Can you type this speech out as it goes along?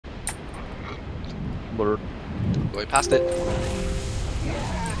alert. Going past it.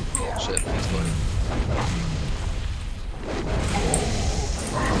 Oh shit, he's going.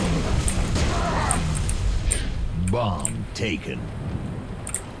 Bomb taken.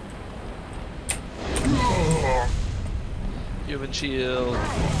 Human shield.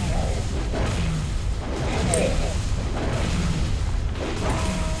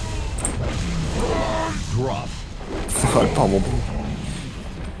 Drop. I pummeled.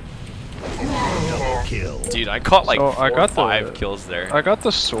 Double kill. Dude, I caught like So, 4 I or got 5 kills there. I got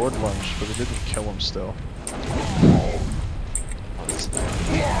the sword lunge, but it didn't kill him still.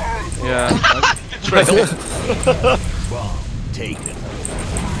 Yeah. Bomb taken.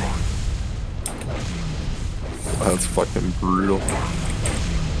 That's fucking brutal.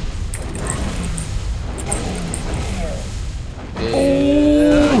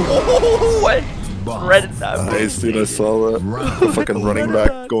 What? Bomb. Right in that. Nice, dude, I saw that. The fucking running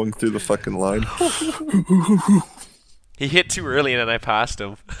back going through the fucking line. He hit too early and then I passed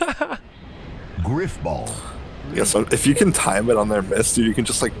him. Griff ball. Yeah, so if you can time it on their miss, dude, you can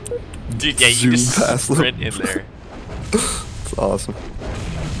just like Dude, yeah, you zoom just past them. sprint in there. It's awesome.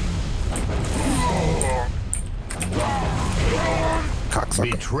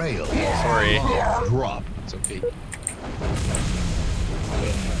 Cocksucker. Betrayal. Sorry. Drop. It's okay.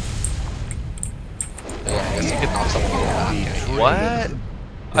 Yeah, I guess you can knock someone over back. can't you? What?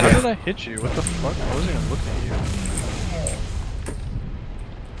 How did I hit you? What the fuck? I wasn't even looking at you.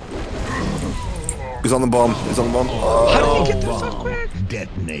 He's on the bomb. He's on the bomb. How did he get there so Bomb quick?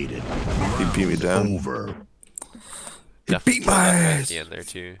 detonated. He beat me down. Over. He beat my At ass. the end there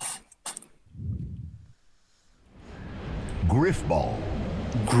too. Griff ball.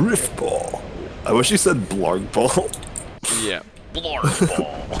 Griff ball. I wish he said blarg ball. Yeah. Blarg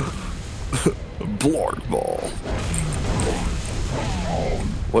ball. Blarg ball.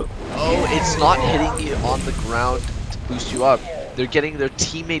 What? Oh, it's not hitting you on the ground to boost you up. They're getting their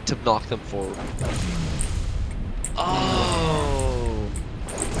teammate to knock them forward. Oh.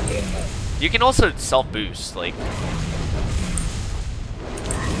 You can also self boost, like.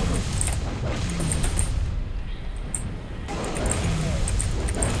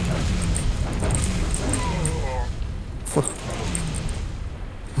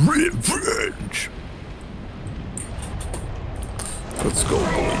 Revenge. Let's go,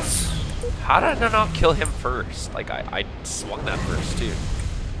 boys. How did I not kill him first? Like, I swung that first too.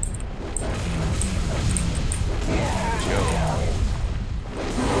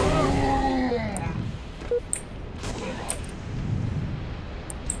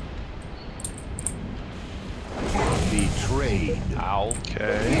 Betrayed. Ow.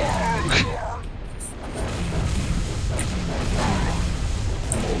 Okay.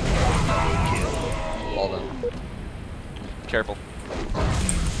 Well done. Careful.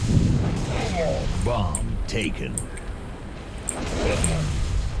 Bomb taken.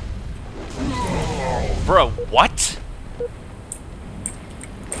 Bro, what?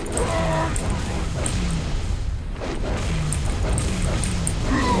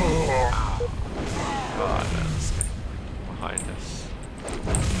 God, that's behind us.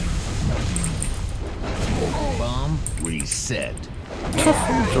 Bomb reset. Bro,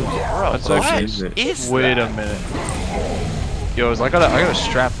 That's what actually- is Wait that? a minute. Yo, I got a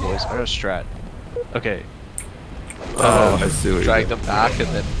strat, boys. I got a strat. Okay. Oh, I see what you Drag did. them back and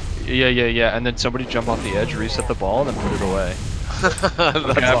then. Yeah. And then somebody jump off the edge, reset the ball, and then put it away. That's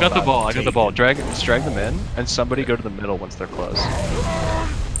Okay, I've got the not ball. I got the ball. Drag them in, and somebody go to the middle once they're close.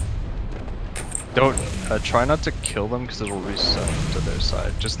 Don't try not to kill them because it'll reset to their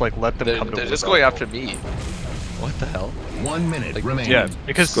side. Just like let them come to. They're the just middle. going after me. What the hell? 1 minute Like, remaining. Yeah,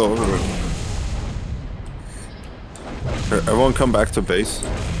 because Go over it. Here, everyone come back to base.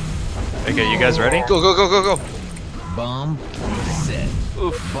 okay, you guys ready? Go. Bomb reset.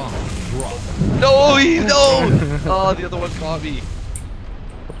 Oof. Bomb drop. No, no! Oh, the other one caught me.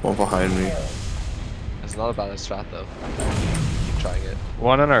 One behind me. It's not a bad strat though. Keep trying it.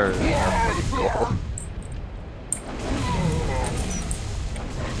 One on our.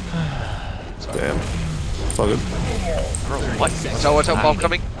 Damn. It's all good. Bro, what? Watch out, bomb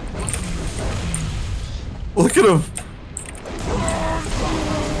coming. Look at him.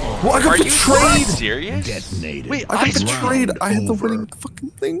 Well, I got Are the you trade. serious? Detonated. Wait, I got the Round trade. I had the over. winning fucking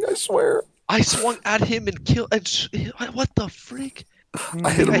thing. I swear. I swung at him and killed. What the freak?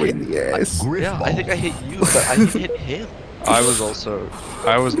 I hit him I right in the ass. Griff Yeah, ball. I think I hit you, but I didn't hit him. I was also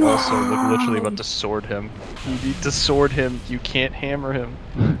like, literally about to sword him. You need to sword him. You can't hammer him.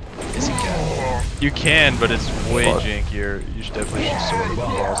 Yes, you can. You can, but it's way Fuck. jankier. You should definitely sword him.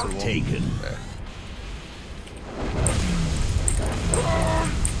 Bomb Impossible. taken.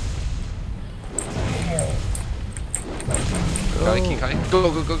 Keep coming. Go,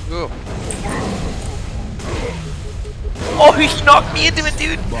 go, go, go, go. Oh, he knocked me into it,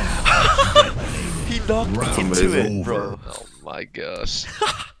 dude. He knocked me Round into amazing. it, bro. over. Oh my gosh.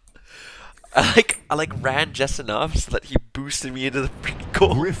 I ran just enough so that he boosted me into the freaking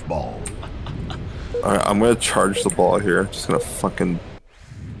goal. Griff ball. Alright, I'm gonna charge the ball here. Just gonna fucking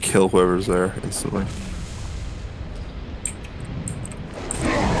kill whoever's there instantly.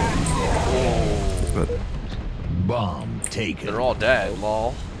 Bomb taken. They're all dead,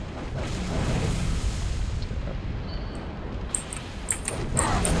 lol.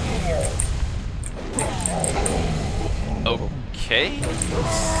 Okay.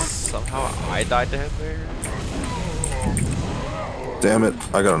 Somehow I died to him there. Damn it,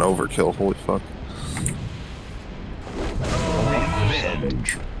 I got an overkill, holy fuck.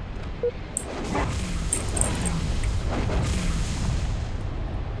 Revenge.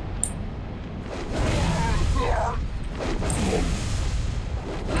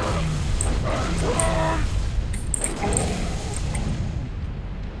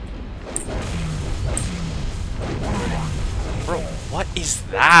 Bro, what is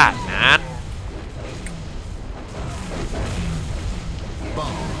that, man?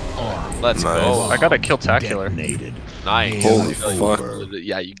 Bomb arm. Let's Nice. go. I got a kill-tacular. Detonated. Nice. Holy Game fuck. over.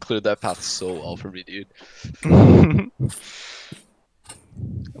 Yeah, you cleared that path so well for me, dude.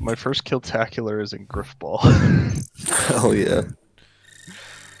 My first kill-tacular is in Griffball. Hell yeah.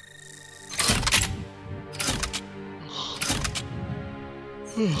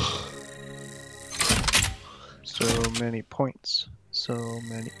 So many points. So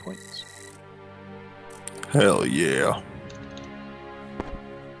many points. Hell yeah.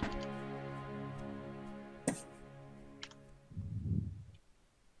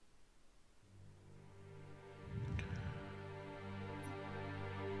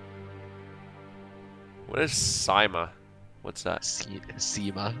 What is Sima? What's that?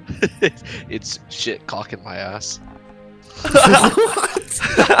 Sema. It's shit cock in my ass.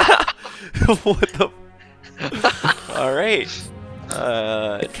 What the? All right.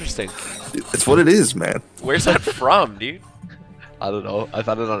 Interesting. It's what it is, man. Where's that from, dude? I don't know. I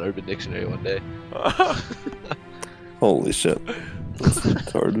found it on Urban Dictionary one day. Holy shit. That's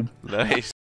retarded. Nice.